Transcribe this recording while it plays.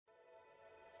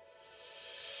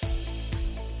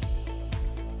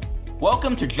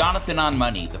Welcome to Jonathan on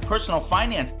Money, the personal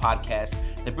finance podcast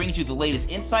that brings you the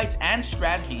latest insights and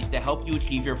strategies to help you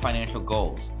achieve your financial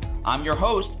goals. I'm your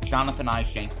host, Jonathan I.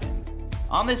 Shankman.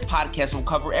 On this podcast, we'll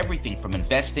cover everything from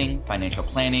investing, financial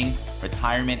planning,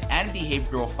 retirement, and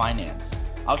behavioral finance.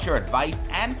 I'll share advice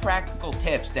and practical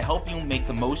tips to help you make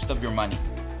the most of your money.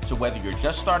 So whether you're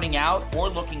just starting out or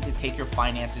looking to take your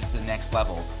finances to the next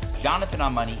level, Jonathan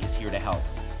on Money is here to help.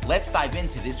 Let's dive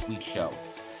into this week's show.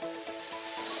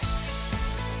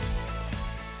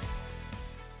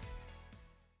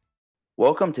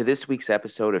 Welcome to this week's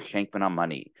episode of Shankman on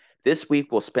Money. This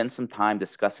week, we'll spend some time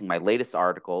discussing my latest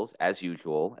articles, as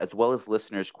usual, as well as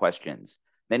listeners' questions.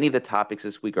 Many of the topics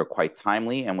this week are quite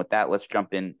timely, and with that, let's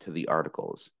jump into the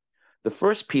articles. The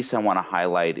first piece I want to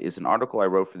highlight is an article I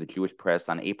wrote for the Jewish Press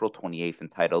on April 28th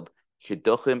entitled,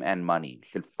 Shidduchim and Money,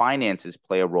 Should Finances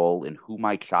Play a Role in Who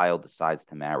My Child Decides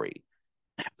to Marry?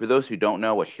 For those who don't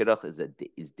know, a shidduch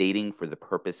is dating for the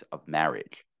purpose of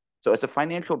marriage. So as a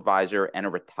financial advisor and a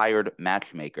retired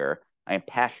matchmaker, I am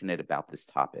passionate about this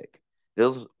topic. It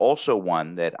is also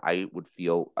one that I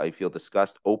feel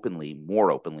discussed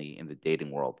more openly in the dating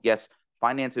world. Yes,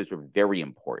 finances are a very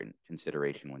important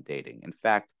consideration when dating. In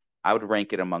fact, I would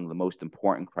rank it among the most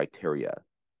important criteria.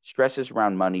 Stresses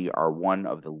around money are one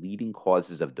of the leading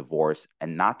causes of divorce,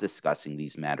 and not discussing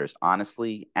these matters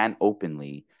honestly and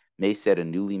openly may set a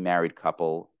newly married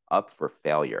couple up for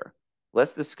failure.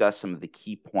 Let's discuss some of the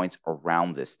key points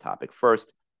around this topic.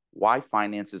 First, why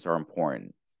finances are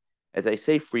important. As I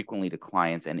say frequently to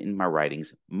clients and in my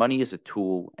writings, money is a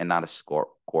tool and not a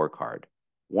scorecard.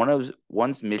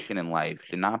 One's mission in life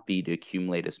should not be to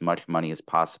accumulate as much money as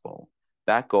possible.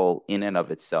 That goal in and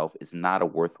of itself is not a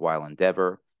worthwhile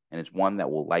endeavor and is one that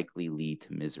will likely lead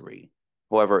to misery.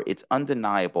 However, it's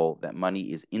undeniable that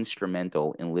money is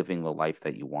instrumental in living the life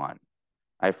that you want.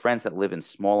 I have friends that live in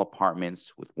small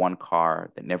apartments with one car,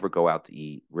 that never go out to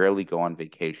eat, rarely go on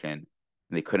vacation, and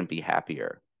they couldn't be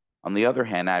happier. On the other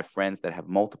hand, I have friends that have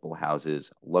multiple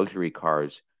houses, luxury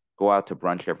cars, go out to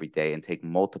brunch every day, and take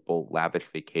multiple lavish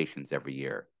vacations every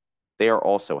year. They are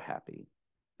also happy.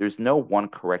 There's no one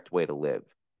correct way to live.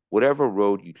 Whatever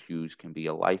road you choose can be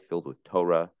a life filled with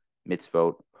Torah,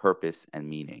 mitzvot, purpose, and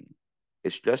meaning.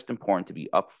 It's just important to be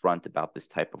upfront about this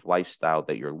type of lifestyle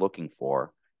that you're looking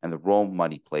for and the role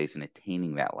money plays in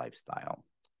attaining that lifestyle.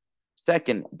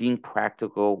 Second, being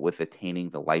practical with attaining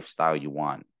the lifestyle you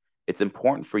want. It's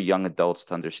important for young adults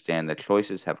to understand that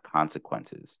choices have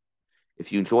consequences.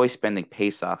 If you enjoy spending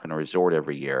Pesach in a resort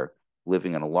every year,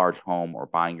 living in a large home, or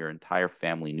buying your entire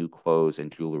family new clothes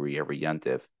and jewelry every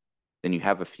Yontif, then you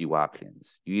have a few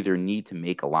options. You either need to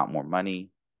make a lot more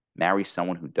money, marry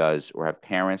someone who does, or have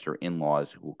parents or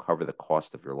in-laws who will cover the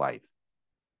cost of your life.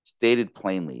 Stated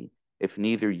plainly, if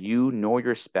neither you nor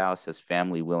your spouse has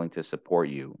family willing to support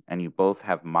you, and you both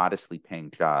have modestly paying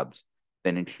jobs,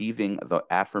 then achieving the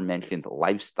aforementioned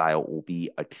lifestyle will be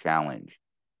a challenge.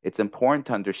 It's important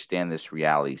to understand this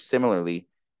reality. Similarly,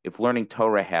 if learning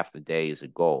Torah half the day is a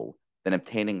goal, then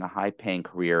obtaining a high-paying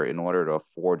career in order to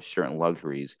afford certain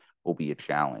luxuries will be a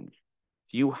challenge.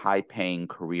 Few high-paying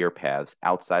career paths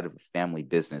outside of a family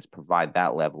business provide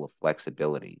that level of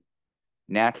flexibility.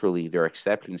 Naturally, there are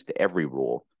exceptions to every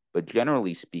rule, but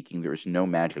generally speaking, there is no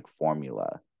magic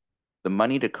formula. The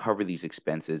money to cover these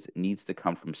expenses needs to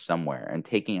come from somewhere, and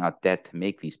taking out debt to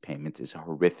make these payments is a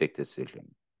horrific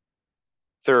decision.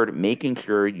 Third, making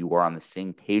sure you are on the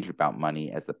same page about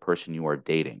money as the person you are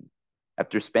dating.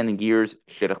 After spending years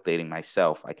shidduch dating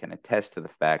myself, I can attest to the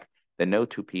fact that no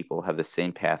two people have the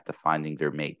same path to finding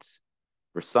their mates.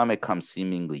 For some, it comes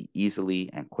seemingly easily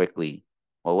and quickly,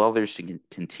 while others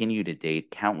continue to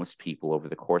date countless people over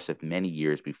the course of many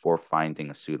years before finding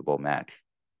a suitable match.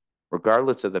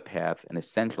 Regardless of the path, an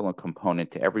essential component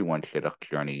to everyone's shidduch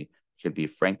journey should be a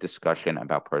frank discussion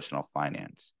about personal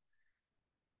finance.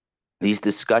 These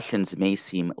discussions may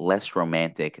seem less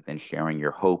romantic than sharing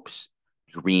your hopes,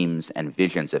 dreams, and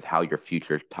visions of how your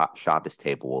future Shabbos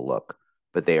table will look,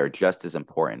 but they are just as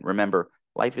important. Remember,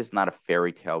 life is not a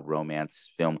fairy tale romance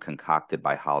film concocted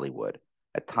by Hollywood.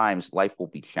 At times, life will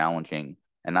be challenging,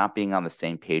 and not being on the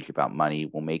same page about money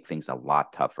will make things a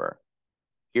lot tougher.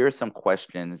 Here are some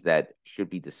questions that should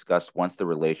be discussed once the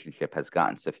relationship has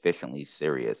gotten sufficiently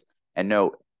serious. And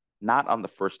note, not on the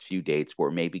first few dates where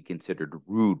it may be considered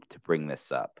rude to bring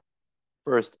this up.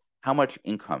 First, how much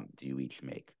income do you each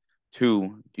make?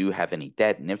 2, do you have any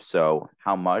debt? And if so,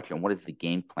 how much, and what is the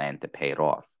game plan to pay it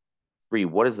off? 3,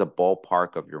 what is the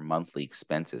ballpark of your monthly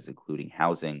expenses, including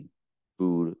housing,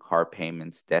 food, car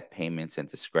payments, debt payments, and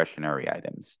discretionary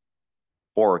items?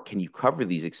 4, can you cover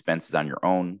these expenses on your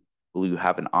own? Will you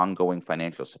have an ongoing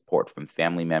financial support from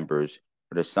family members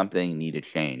or does something need to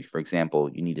change? For example,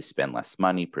 you need to spend less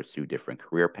money, pursue different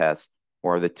career paths,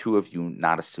 or are the two of you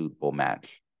not a suitable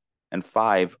match? And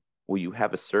 5, will you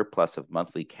have a surplus of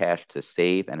monthly cash to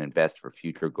save and invest for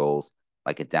future goals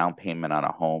like a down payment on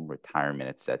a home, retirement,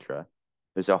 etc.?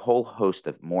 There's a whole host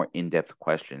of more in-depth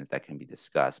questions that can be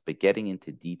discussed, but getting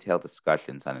into detailed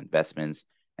discussions on investments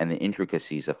and the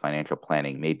intricacies of financial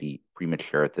planning may be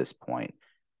premature at this point.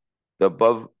 The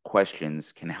above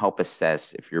questions can help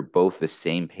assess if you're both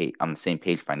on the same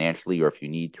page financially or if you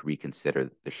need to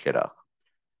reconsider the shidduch.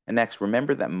 And next,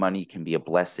 remember that money can be a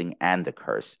blessing and a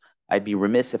curse. I'd be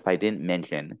remiss if I didn't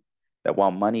mention that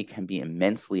while money can be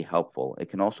immensely helpful, it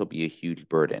can also be a huge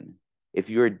burden. If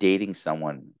you're dating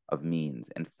someone of means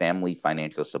and family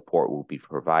financial support will be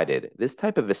provided, this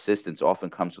type of assistance often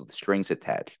comes with strings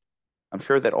attached. I'm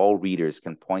sure that all readers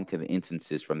can point to the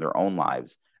instances from their own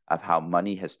lives of how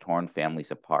money has torn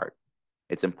families apart.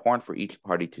 It's important for each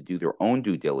party to do their own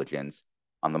due diligence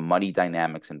on the money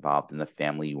dynamics involved in the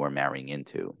family you are marrying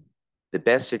into. The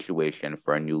best situation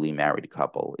for a newly married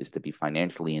couple is to be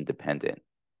financially independent.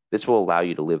 This will allow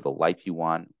you to live the life you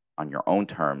want on your own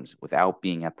terms without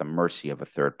being at the mercy of a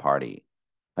third party.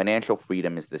 Financial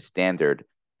freedom is the standard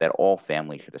that all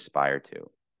families should aspire to.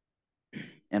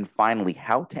 And finally,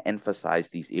 how to emphasize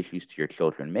these issues to your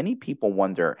children. Many people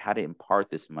wonder how to impart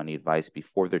this money advice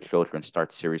before their children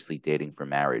start seriously dating for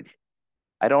marriage.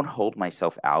 I don't hold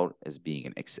myself out as being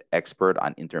an expert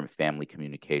on inter-family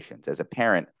communications. As a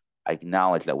parent, I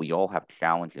acknowledge that we all have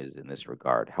challenges in this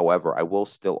regard. However, I will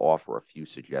still offer a few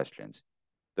suggestions.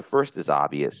 The first is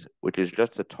obvious, which is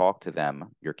just to talk to them,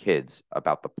 your kids,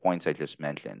 about the points I just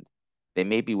mentioned. They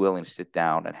may be willing to sit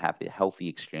down and have a healthy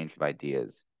exchange of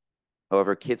ideas.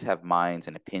 However, kids have minds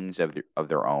and opinions of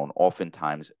their own,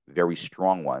 oftentimes very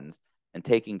strong ones, and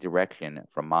taking direction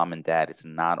from mom and dad is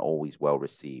not always well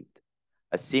received.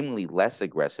 A seemingly less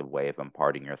aggressive way of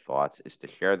imparting your thoughts is to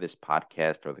share this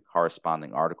podcast or the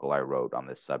corresponding article I wrote on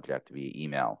this subject via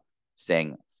email,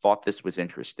 saying, "Thought this was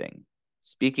interesting."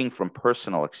 Speaking from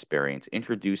personal experience,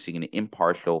 introducing an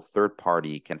impartial third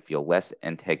party can feel less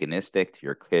antagonistic to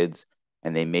your kids,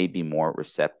 and they may be more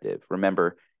receptive.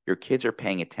 Remember, your kids are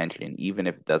paying attention, even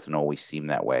if it doesn't always seem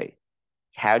that way.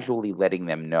 Casually letting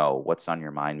them know what's on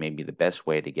your mind may be the best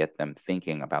way to get them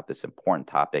thinking about this important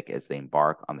topic as they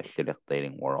embark on the shidduch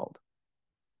dating world.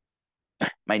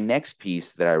 My next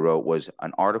piece that I wrote was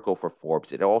an article for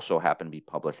Forbes. It also happened to be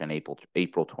published on April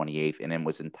 28th, and it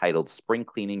was entitled Spring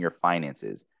Cleaning Your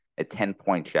Finances, a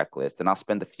 10-point checklist. And I'll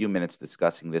spend a few minutes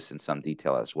discussing this in some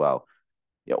detail as well.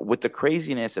 With the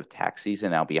craziness of tax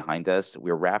season now behind us,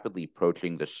 we're rapidly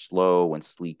approaching the slow and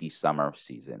sleepy summer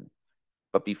season.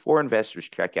 But before investors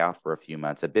check out for a few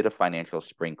months, a bit of financial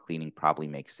spring cleaning probably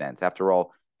makes sense. After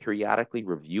all, periodically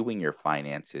reviewing your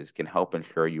finances can help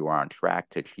ensure you are on track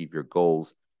to achieve your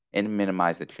goals and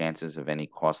minimize the chances of any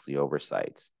costly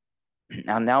oversights.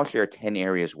 I'll now share 10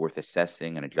 areas worth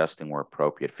assessing and adjusting where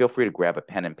appropriate. Feel free to grab a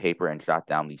pen and paper and jot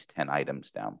down these 10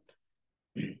 items down.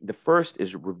 The first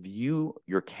is review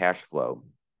your cash flow.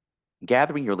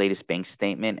 Gathering your latest bank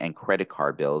statement and credit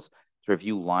card bills to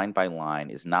review line by line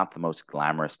is not the most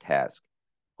glamorous task.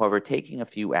 However, taking a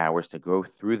few hours to go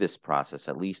through this process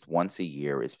at least once a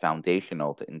year is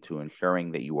foundational into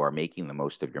ensuring that you are making the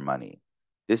most of your money.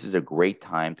 This is a great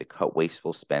time to cut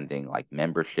wasteful spending like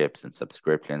memberships and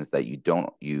subscriptions that you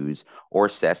don't use, or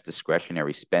assess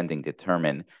discretionary spending to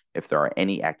determine if there are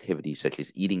any activities such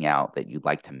as eating out that you'd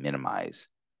like to minimize.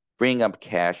 Freeing up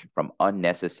cash from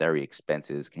unnecessary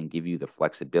expenses can give you the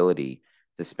flexibility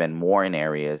to spend more in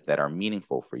areas that are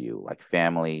meaningful for you, like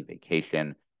family,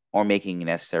 vacation, or making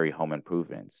necessary home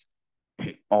improvements.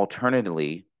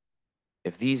 Alternatively,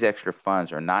 if these extra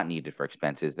funds are not needed for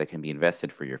expenses, that can be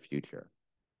invested for your future.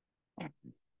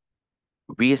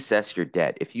 Reassess your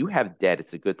debt. If you have debt,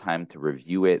 it's a good time to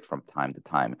review it from time to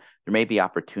time. There may be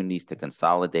opportunities to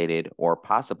consolidate it or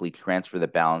possibly transfer the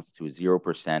balance to a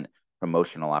 0%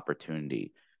 promotional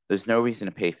opportunity. There's no reason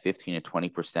to pay 15 to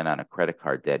 20% on a credit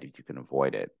card debt if you can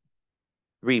avoid it.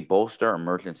 3, bolster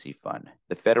emergency fund.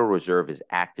 The Federal Reserve is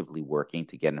actively working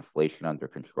to get inflation under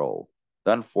control.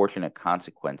 The unfortunate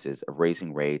consequences of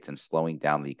raising rates and slowing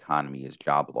down the economy is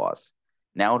job loss.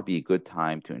 Now would be a good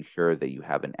time to ensure that you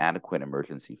have an adequate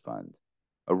emergency fund.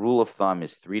 A rule of thumb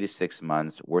is 3 to 6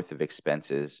 months worth of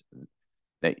expenses,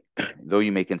 that, though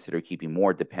you may consider keeping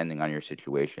more depending on your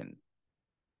situation.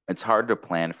 It's hard to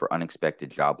plan for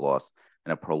unexpected job loss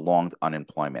and a prolonged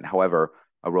unemployment. However,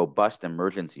 a robust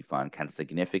emergency fund can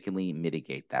significantly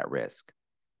mitigate that risk.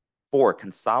 4,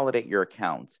 consolidate your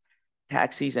accounts.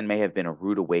 Tax season may have been a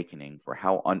rude awakening for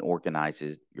how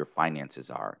unorganized your finances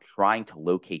are. Trying to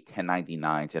locate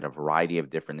 1099s at a variety of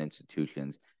different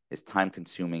institutions is time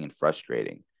consuming and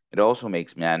frustrating. It also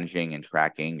makes managing and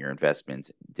tracking your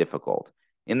investments difficult.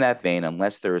 In that vein,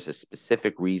 unless there is a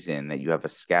specific reason that you have a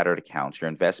scattered accounts, your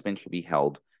investment should be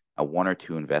held at one or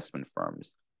two investment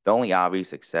firms. The only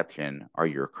obvious exception are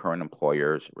your current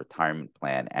employer's retirement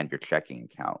plan and your checking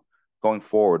account. Going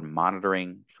forward,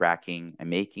 monitoring, tracking, and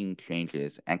making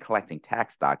changes and collecting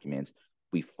tax documents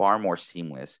will be far more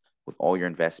seamless with all your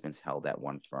investments held at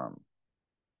one firm.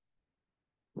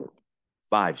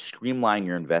 5, streamline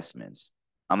your investments.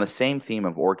 On the same theme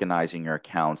of organizing your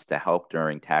accounts to help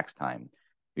during tax time,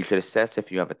 you should assess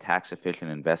if you have a tax-efficient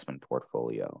investment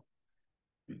portfolio.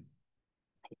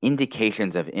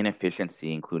 Indications of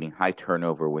inefficiency, including high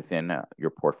turnover within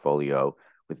your portfolio,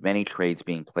 with many trades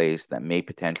being placed that may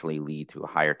potentially lead to a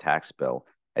higher tax bill.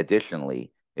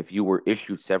 Additionally, if you were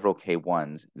issued several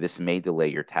K-1s, this may delay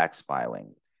your tax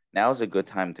filing. Now is a good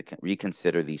time to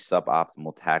reconsider these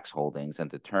suboptimal tax holdings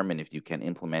and determine if you can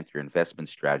implement your investment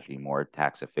strategy more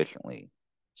tax efficiently.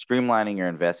 Streamlining your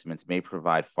investments may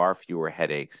provide far fewer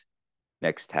headaches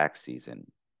next tax season.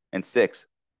 And 6,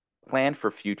 plan for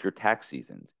future tax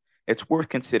seasons. It's worth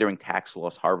considering tax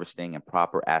loss harvesting and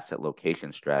proper asset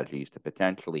location strategies to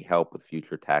potentially help with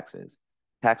future taxes.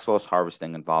 Tax loss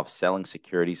harvesting involves selling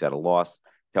securities at a loss to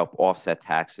help offset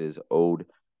taxes owed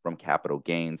from capital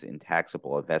gains in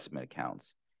taxable investment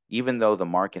accounts. Even though the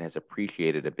market has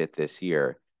appreciated a bit this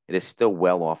year, it is still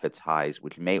well off its highs,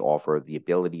 which may offer the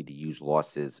ability to use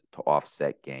losses to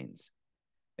offset gains.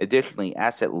 Additionally,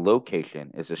 asset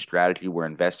location is a strategy where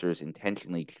investors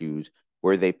intentionally choose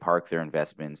where they park their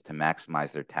investments to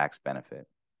maximize their tax benefit.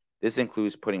 This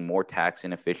includes putting more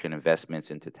tax-inefficient investments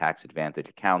into tax-advantage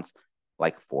accounts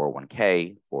like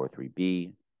 401k,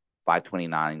 403b,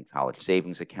 529 college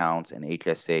savings accounts, and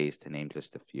HSAs, to name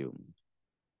just a few.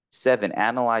 7,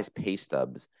 analyze pay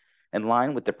stubs. In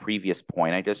line with the previous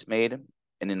point I just made,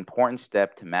 an important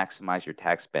step to maximize your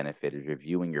tax benefit is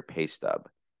reviewing your pay stub.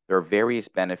 There are various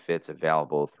benefits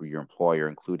available through your employer,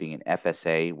 including an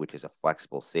FSA, which is a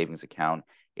flexible savings account,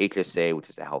 HSA, which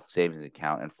is a health savings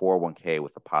account, and 401k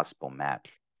with a possible match.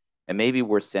 And maybe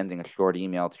we're sending a short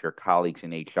email to your colleagues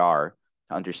in HR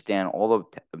to understand all of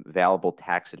available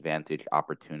tax advantage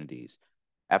opportunities.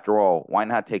 After all, why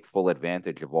not take full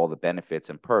advantage of all the benefits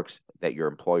and perks that your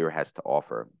employer has to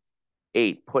offer?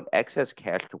 8, put excess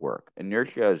cash to work.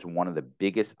 Inertia is one of the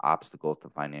biggest obstacles to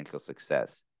financial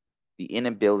success. The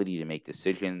inability to make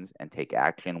decisions and take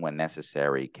action when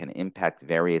necessary can impact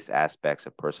various aspects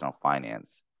of personal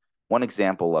finance. One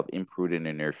example of imprudent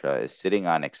inertia is sitting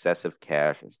on excessive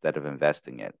cash instead of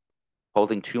investing it.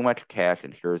 Holding too much cash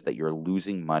ensures that you're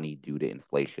losing money due to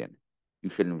inflation.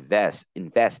 You should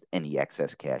invest any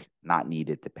excess cash not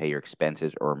needed to pay your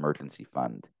expenses or emergency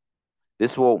fund.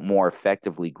 This will more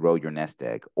effectively grow your nest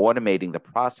egg. Automating the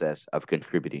process of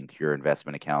contributing to your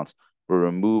investment accounts will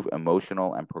remove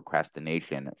emotional and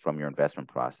procrastination from your investment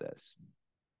process.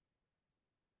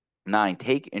 9,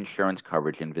 take insurance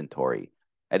coverage inventory.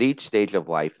 At each stage of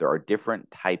life, there are different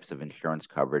types of insurance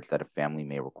coverage that a family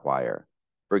may require.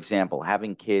 For example,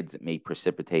 having kids may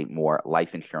precipitate more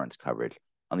life insurance coverage.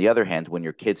 On the other hand, when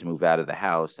your kids move out of the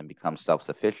house and become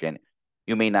self-sufficient,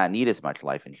 you may not need as much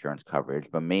life insurance coverage,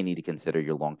 but may need to consider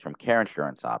your long-term care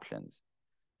insurance options.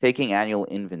 Taking annual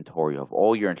inventory of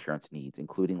all your insurance needs,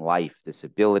 including life,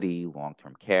 disability,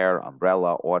 long-term care,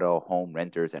 umbrella, auto, home,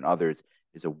 renters, and others,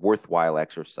 is a worthwhile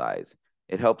exercise.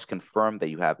 It helps confirm that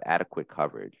you have adequate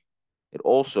coverage. It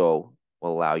also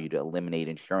will allow you to eliminate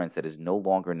insurance that is no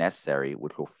longer necessary,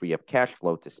 which will free up cash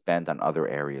flow to spend on other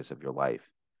areas of your life.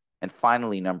 And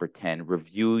finally, number 10,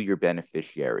 review your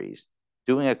beneficiaries.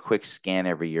 Doing a quick scan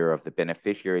every year of the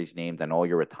beneficiaries named on all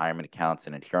your retirement accounts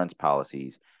and insurance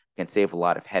policies can save a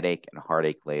lot of headache and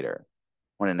heartache later.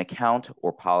 When an account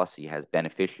or policy has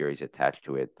beneficiaries attached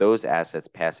to it, those assets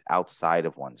pass outside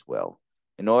of one's will.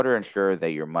 In order to ensure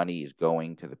that your money is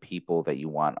going to the people that you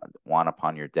want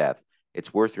upon your death,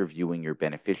 it's worth reviewing your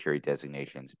beneficiary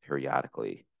designations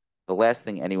periodically. The last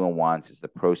thing anyone wants is the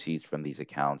proceeds from these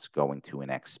accounts going to an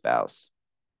ex-spouse.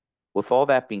 With all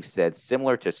that being said,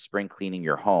 similar to spring cleaning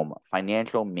your home,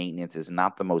 financial maintenance is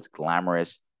not the most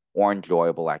glamorous or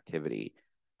enjoyable activity.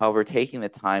 However, taking the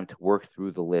time to work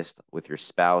through the list with your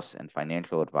spouse and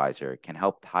financial advisor can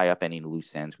help tie up any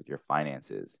loose ends with your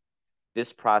finances.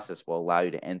 This process will allow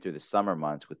you to enter the summer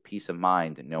months with peace of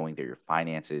mind, knowing that your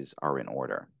finances are in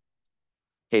order.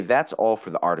 Okay, that's all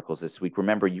for the articles this week.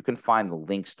 Remember, you can find the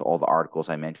links to all the articles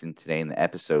I mentioned today in the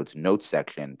episode's notes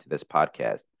section to this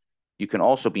podcast. You can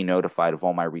also be notified of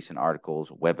all my recent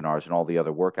articles, webinars, and all the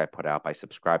other work I put out by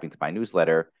subscribing to my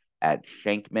newsletter at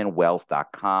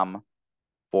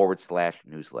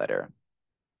shankmanwealth.com/newsletter.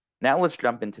 Now let's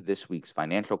jump into this week's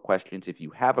financial questions. If you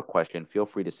have a question, feel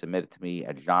free to submit it to me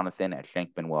at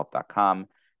jonathan@shankmanwealth.com,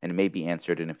 and it may be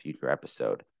answered in a future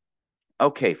episode.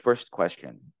 Okay, first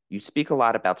question. You speak a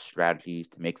lot about strategies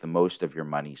to make the most of your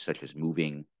money, such as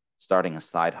moving, starting a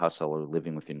side hustle, or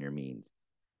living within your means.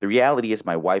 The reality is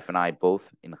my wife and I,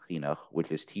 both in chinuch,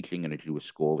 which is teaching in a Jewish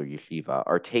school or yeshiva,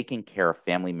 are taking care of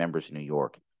family members in New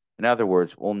York. In other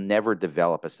words, we'll never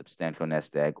develop a substantial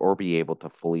nest egg or be able to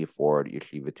fully afford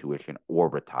yeshiva tuition or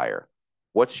retire.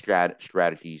 What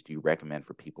strategies do you recommend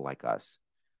for people like us?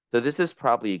 So this is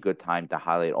probably a good time to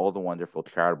highlight all the wonderful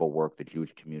charitable work the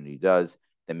Jewish community does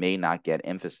that may not get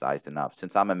emphasized enough.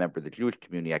 Since I'm a member of the Jewish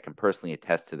community, I can personally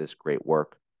attest to this great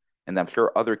work. And I'm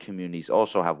sure other communities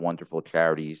also have wonderful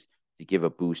charities to give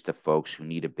a boost to folks who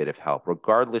need a bit of help.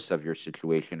 Regardless of your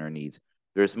situation or needs,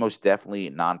 there's most definitely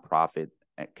a nonprofit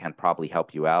that can probably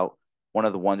help you out. One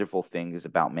of the wonderful things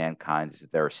about mankind is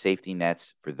that there are safety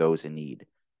nets for those in need.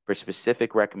 For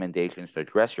specific recommendations to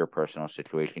address your personal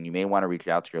situation, you may want to reach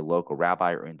out to your local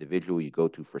rabbi or individual you go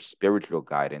to for spiritual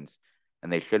guidance,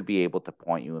 and they should be able to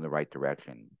point you in the right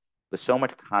direction. With so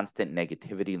much constant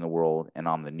negativity in the world and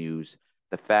on the news,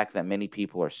 the fact that many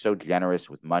people are so generous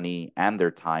with money and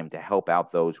their time to help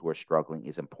out those who are struggling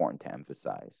is important to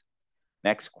emphasize.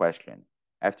 Next question.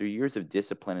 After years of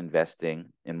disciplined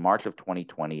investing, in March of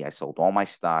 2020, I sold all my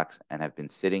stocks and have been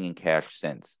sitting in cash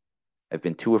since. I've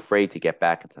been too afraid to get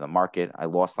back into the market. I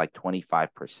lost like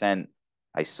 25%.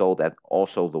 I sold at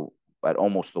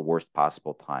almost the worst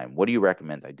possible time. What do you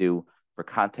recommend I do? For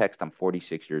context, I'm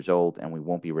 46 years old and we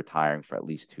won't be retiring for at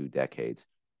least 2 decades.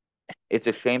 It's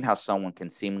a shame how someone can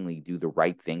seemingly do the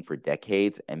right thing for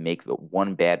decades and make the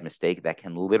one bad mistake that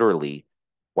can literally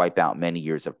wipe out many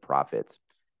years of profits.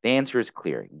 The answer is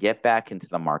clear. Get back into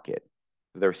the market.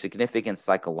 There are significant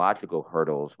psychological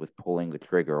hurdles with pulling the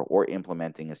trigger or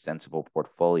implementing a sensible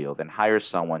portfolio, then hire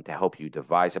someone to help you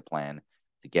devise a plan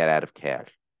to get out of cash.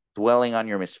 Dwelling on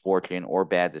your misfortune or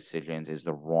bad decisions is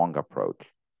the wrong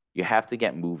approach. You have to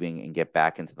get moving and get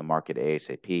back into the market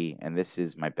ASAP, and this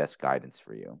is my best guidance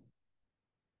for you.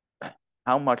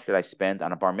 How much should I spend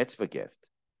on a bar mitzvah gift?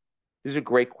 This is a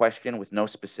great question with no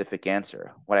specific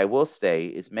answer. What I will say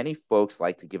is many folks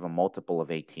like to give a multiple of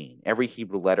 18. Every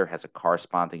Hebrew letter has a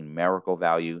corresponding numerical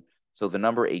value, so the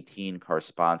number 18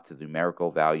 corresponds to the numerical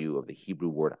value of the Hebrew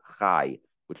word chai,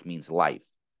 which means life.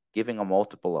 Giving a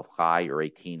multiple of chai or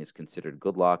 18 is considered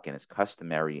good luck and is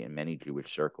customary in many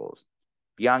Jewish circles.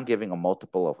 Beyond giving a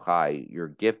multiple of chai, your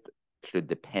gift should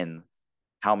depend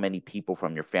how many people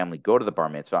from your family go to the bar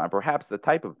mitzvah and perhaps the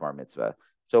type of bar mitzvah.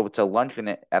 So if it's a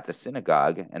luncheon at the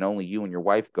synagogue and only you and your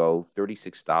wife go,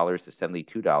 $36 to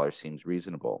 $72 seems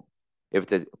reasonable. If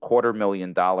it's a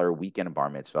 $250,000 weekend bar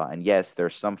mitzvah, and yes, there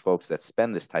are some folks that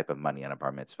spend this type of money on a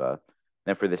bar mitzvah,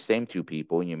 then for the same 2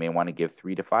 people, you may want to give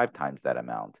 3 to 5 times that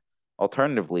amount.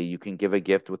 Alternatively, you can give a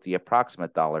gift with the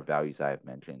approximate dollar values I have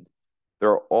mentioned. There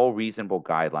are all reasonable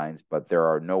guidelines, but there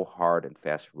are no hard and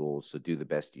fast rules, so do the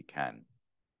best you can.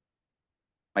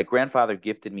 My grandfather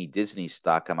gifted me Disney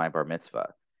stock on my bar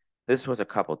mitzvah. This was a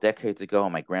couple decades ago,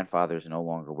 and my grandfather is no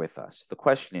longer with us. The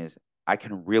question is, I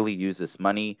can really use this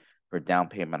money for a down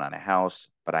payment on a house,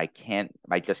 but I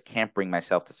just can't bring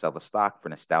myself to sell the stock for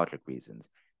nostalgic reasons.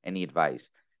 Any advice?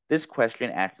 This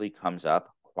question actually comes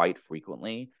up quite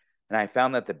frequently, and I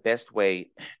found that the best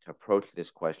way to approach this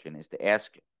question is to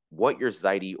ask what your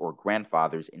Zaidi or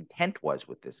grandfather's intent was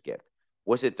with this gift.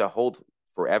 Was it to hold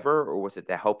forever, or was it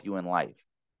to help you in life?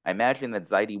 I imagine that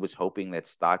Zaidi was hoping that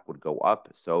stock would go up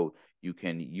so you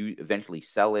can eventually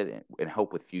sell it and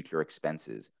help with future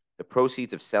expenses. The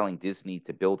proceeds of selling Disney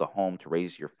to build a home to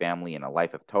raise your family in a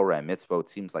life of Torah and mitzvot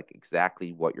seems like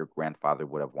exactly what your grandfather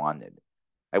would have wanted.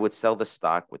 I would sell the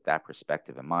stock with that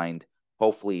perspective in mind.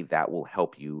 Hopefully that will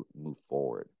help you move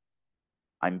forward.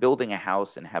 I'm building a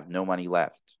house and have no money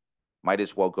left. Might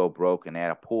as well go broke and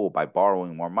add a pool by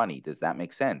borrowing more money. Does that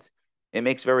make sense? It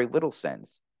makes very little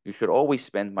sense. You should always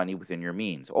spend money within your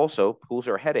means. Also, pools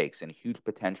are headaches and a huge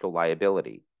potential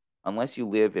liability. Unless you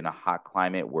live in a hot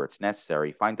climate where it's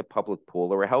necessary, find a public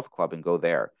pool or a health club and go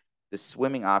there. The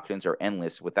swimming options are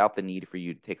endless without the need for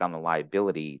you to take on the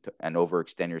liability and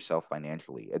overextend yourself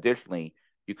financially. Additionally,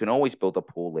 you can always build a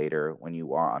pool later when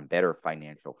you are on better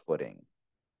financial footing.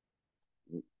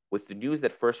 With the news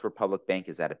that First Republic Bank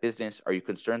is out of business, are you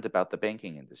concerned about the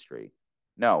banking industry?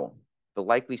 No. The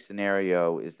likely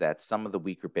scenario is that some of the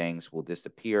weaker banks will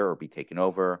disappear or be taken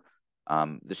over.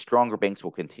 The stronger banks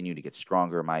will continue to get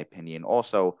stronger, in my opinion.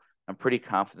 Also, I'm pretty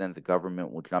confident the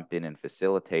government will jump in and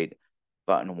facilitate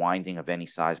the unwinding of any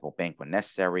sizable bank when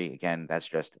necessary. Again, that's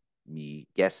just me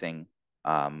guessing.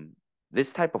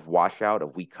 This type of washout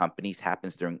of weak companies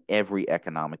happens during every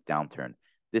economic downturn.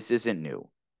 This isn't new.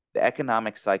 The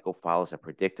economic cycle follows a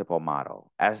predictable model,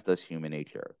 as does human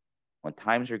nature. When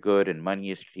times are good and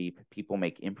money is cheap, people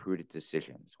make imprudent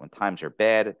decisions. When times are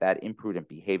bad, that imprudent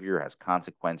behavior has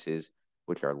consequences,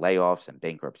 which are layoffs and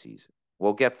bankruptcies.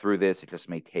 We'll get through this. It just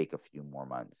may take a few more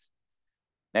months.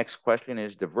 Next question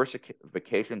is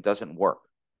diversification doesn't work.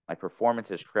 My performance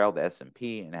has trailed the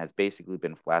S&P and has basically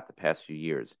been flat the past few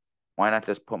years. Why not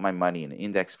just put my money in an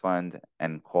index fund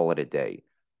and call it a day?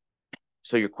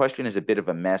 So your question is a bit of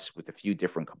a mess with a few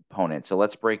different components. So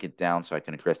let's break it down so I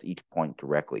can address each point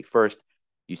directly. First,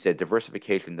 you said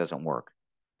diversification doesn't work.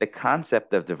 The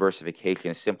concept of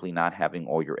diversification is simply not having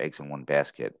all your eggs in one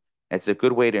basket. It's a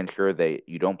good way to ensure that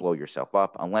you don't blow yourself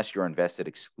up unless you're invested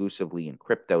exclusively in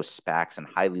crypto, SPACs, and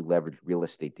highly leveraged real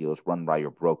estate deals run by your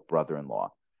broke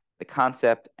brother-in-law. The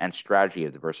concept and strategy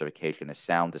of diversification is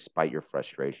sound despite your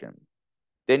frustration.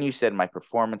 Then you said my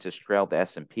performance has trailed the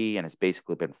S&P and has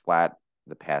basically been flat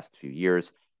the past few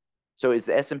years. So is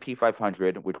the S&P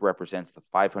 500, which represents the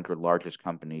 500 largest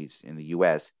companies in the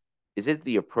US, is it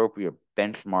the appropriate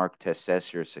benchmark to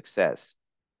assess your success?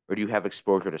 Or do you have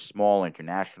exposure to small,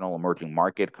 international, emerging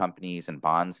market companies and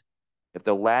bonds? If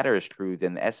the latter is true,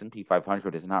 then the S&P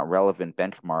 500 is not a relevant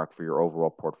benchmark for your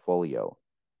overall portfolio.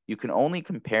 You can only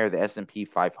compare the S&P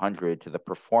 500 to the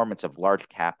performance of large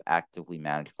cap actively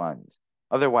managed funds.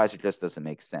 Otherwise, it just doesn't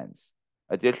make sense.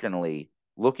 Additionally,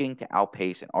 looking to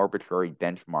outpace an arbitrary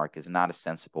benchmark is not a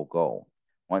sensible goal.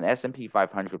 When S&P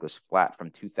 500 was flat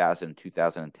from 2000 to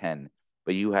 2010,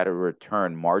 but you had a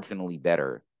return marginally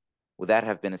better, would that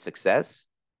have been a success?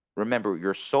 Remember,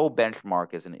 your sole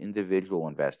benchmark as an individual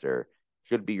investor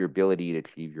should be your ability to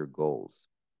achieve your goals.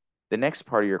 The next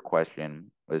part of your question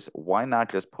was, why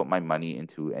not just put my money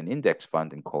into an index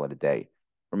fund and call it a day?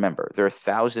 Remember, there are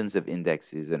thousands of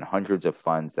indexes and hundreds of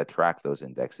funds that track those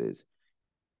indexes.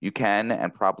 You can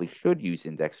and probably should use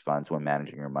index funds when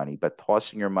managing your money, but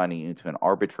tossing your money into an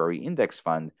arbitrary index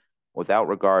fund without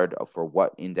regard for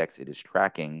what index it is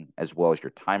tracking, as well as your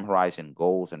time horizon,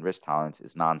 goals, and risk tolerance,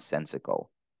 is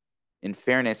nonsensical. In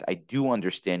fairness, I do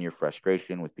understand your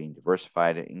frustration with being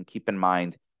diversified, and keep in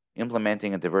mind,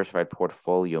 implementing a diversified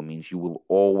portfolio means you will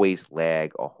always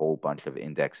lag a whole bunch of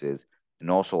indexes and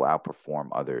also outperform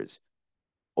others.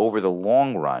 Over the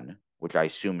long run, which I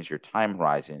assume is your time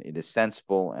horizon, it is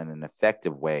sensible and an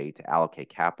effective way to allocate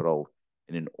capital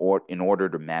in order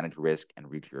to manage risk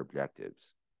and reach your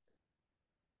objectives.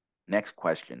 Next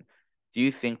question. Do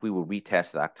you think we will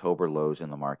retest the October lows in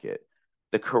the market?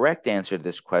 The correct answer to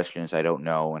this question is I don't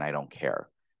know and I don't care.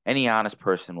 Any honest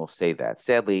person will say that.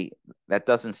 Sadly, that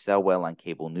doesn't sell well on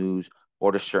cable news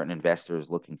or to certain investors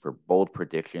looking for bold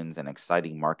predictions and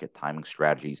exciting market timing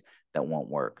strategies that won't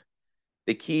work.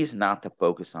 The key is not to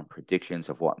focus on predictions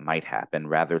of what might happen.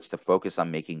 Rather, it's to focus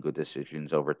on making good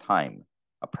decisions over time.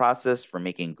 A process for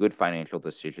making good financial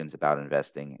decisions about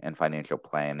investing and financial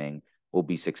planning will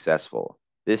be successful.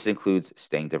 This includes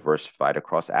staying diversified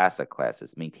across asset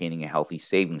classes, maintaining a healthy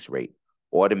savings rate,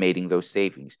 automating those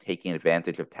savings, taking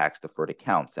advantage of tax-deferred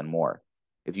accounts, and more.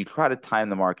 If you try to time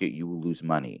the market, you will lose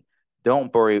money.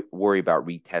 Don't worry about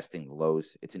retesting the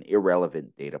lows. It's an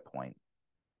irrelevant data point.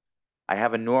 I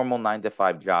have a normal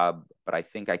 9-to-5 job, but I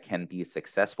think I can be a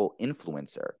successful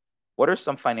influencer. What are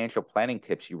some financial planning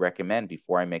tips you recommend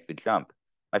before I make the jump?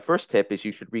 My first tip is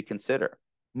you should reconsider.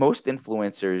 Most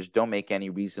influencers don't make any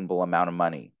reasonable amount of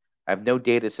money. I have no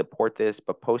data to support this,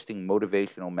 but posting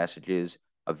motivational messages,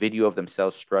 a video of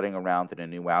themselves strutting around in a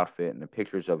new outfit, and the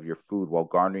pictures of your food while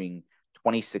garnering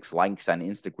 26 likes on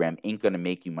Instagram ain't going to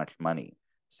make you much money.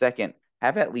 Second,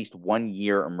 have at least 1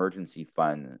 year emergency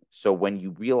fund. So when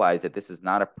you realize that this is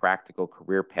not a practical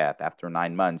career path after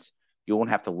 9 months, you won't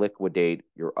have to liquidate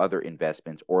your other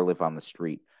investments or live on the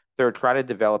street. Third, try to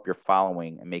develop your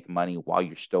following and make money while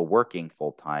you're still working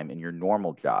full-time in your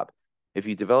normal job. If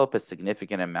you develop a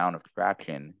significant amount of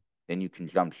traction, then you can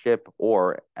jump ship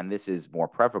or, and this is more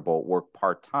preferable, work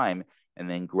part-time and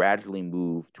then gradually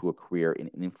move to a career in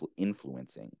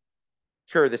influencing.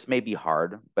 Sure, this may be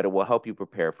hard, but it will help you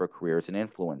prepare for a career as an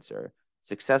influencer.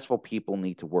 Successful people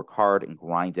need to work hard and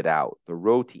grind it out. The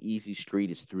road to easy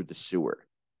street is through the sewer.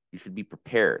 You should be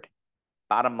prepared.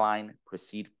 Bottom line,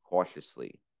 proceed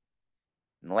cautiously.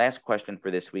 And the last question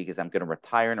for this week is I'm going to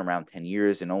retire in around 10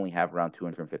 years and only have around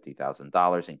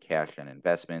 $250,000 in cash and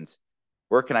investments.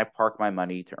 Where can I park my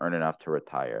money to earn enough to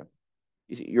retire?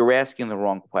 You're asking the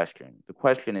wrong question. The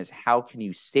question is, how can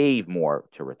you save more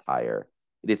to retire?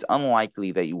 it is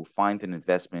unlikely that you will find an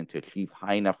investment to achieve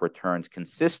high enough returns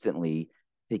consistently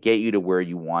to get you to where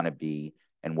you want to be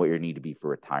and what you need to be for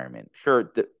retirement.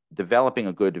 Sure, developing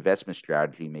a good investment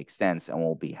strategy makes sense and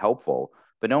will be helpful,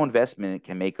 but no investment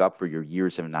can make up for your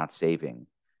years of not saving.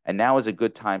 And now is a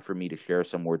good time for me to share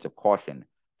some words of caution.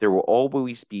 There will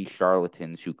always be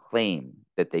charlatans who claim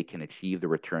that they can achieve the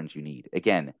returns you need.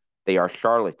 Again, they are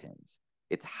charlatans.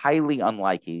 It's highly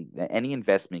unlikely that any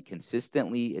investment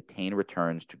consistently attain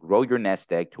returns to grow your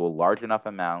nest egg to a large enough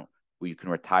amount where you can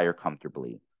retire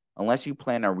comfortably. Unless you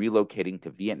plan on relocating to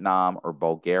Vietnam or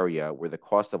Bulgaria, where the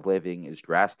cost of living is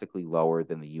drastically lower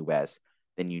than the US,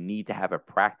 then you need to have a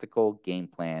practical game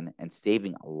plan, and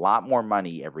saving a lot more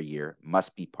money every year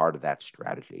must be part of that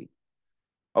strategy.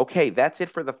 Okay, that's it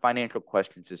for the financial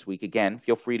questions this week. Again,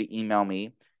 feel free to email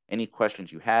me any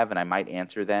questions you have, and I might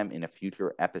answer them in a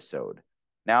future episode.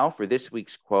 Now, for this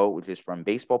week's quote, which is from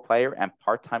baseball player and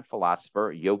part-time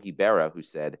philosopher Yogi Berra, who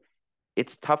said,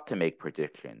 "It's tough to make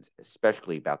predictions,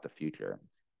 especially about the future."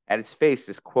 At its face,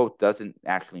 this quote doesn't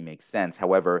actually make sense.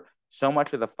 However, so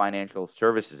much of the financial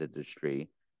services industry,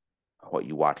 what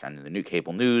you watch on the new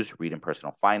cable news, read in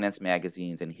personal finance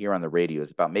magazines, and hear on the radio,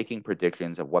 is about making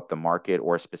predictions of what the market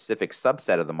or a specific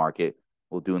subset of the market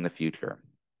will do in the future.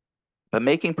 But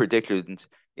making predictions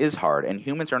is hard, and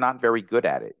humans are not very good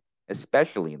at it,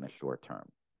 especially in the short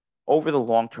term. Over the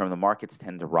long term, the markets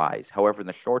tend to rise. However, in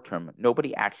the short term,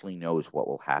 nobody actually knows what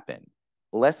will happen.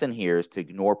 The lesson here is to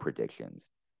ignore predictions.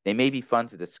 They may be fun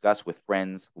to discuss with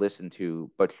friends, listen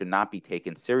to, but should not be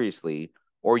taken seriously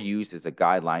or used as a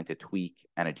guideline to tweak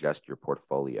and adjust your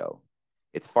portfolio.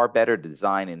 It's far better to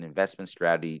design an investment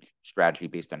strategy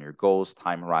based on your goals,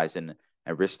 time horizon,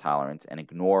 and risk tolerance, and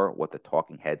ignore what the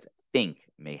talking heads think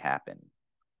may happen.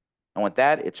 And with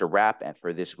that, it's a wrap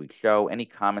for this week's show. Any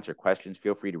comments or questions,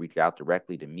 feel free to reach out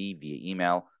directly to me via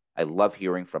email. I love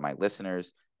hearing from my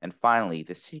listeners. And finally,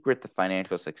 the secret to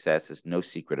financial success is no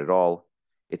secret at all.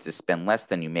 It's to spend less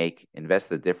than you make, invest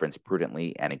the difference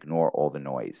prudently, and ignore all the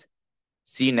noise.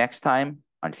 See you next time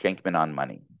on Shankman on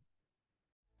Money.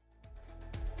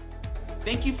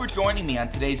 Thank you for joining me on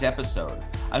today's episode.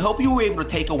 I hope you were able to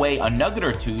take away a nugget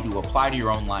or two to apply to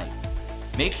your own life.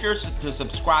 Make sure to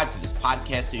subscribe to this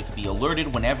podcast so you can be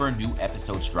alerted whenever new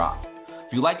episodes drop.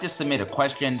 If you'd like to submit a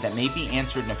question that may be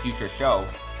answered in a future show,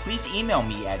 please email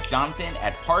me at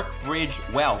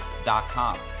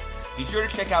jonathan@parkbridgewealth.com. Be sure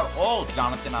to check out all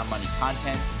Jonathan on Money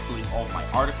content, including all of my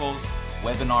articles,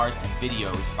 webinars, and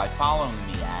videos by following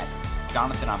me at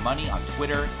Jonathan on Money on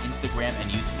Twitter, Instagram,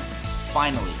 and YouTube.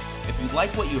 Finally, if you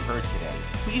like what you heard today,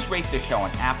 please rate the show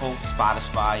on Apple,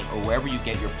 Spotify, or wherever you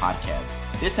get your podcasts.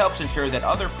 This helps ensure that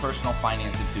other personal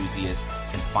finance enthusiasts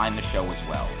can find the show as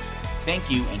well. Thank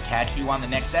you, and catch you on the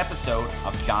next episode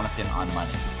of Jonathan on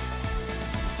Money.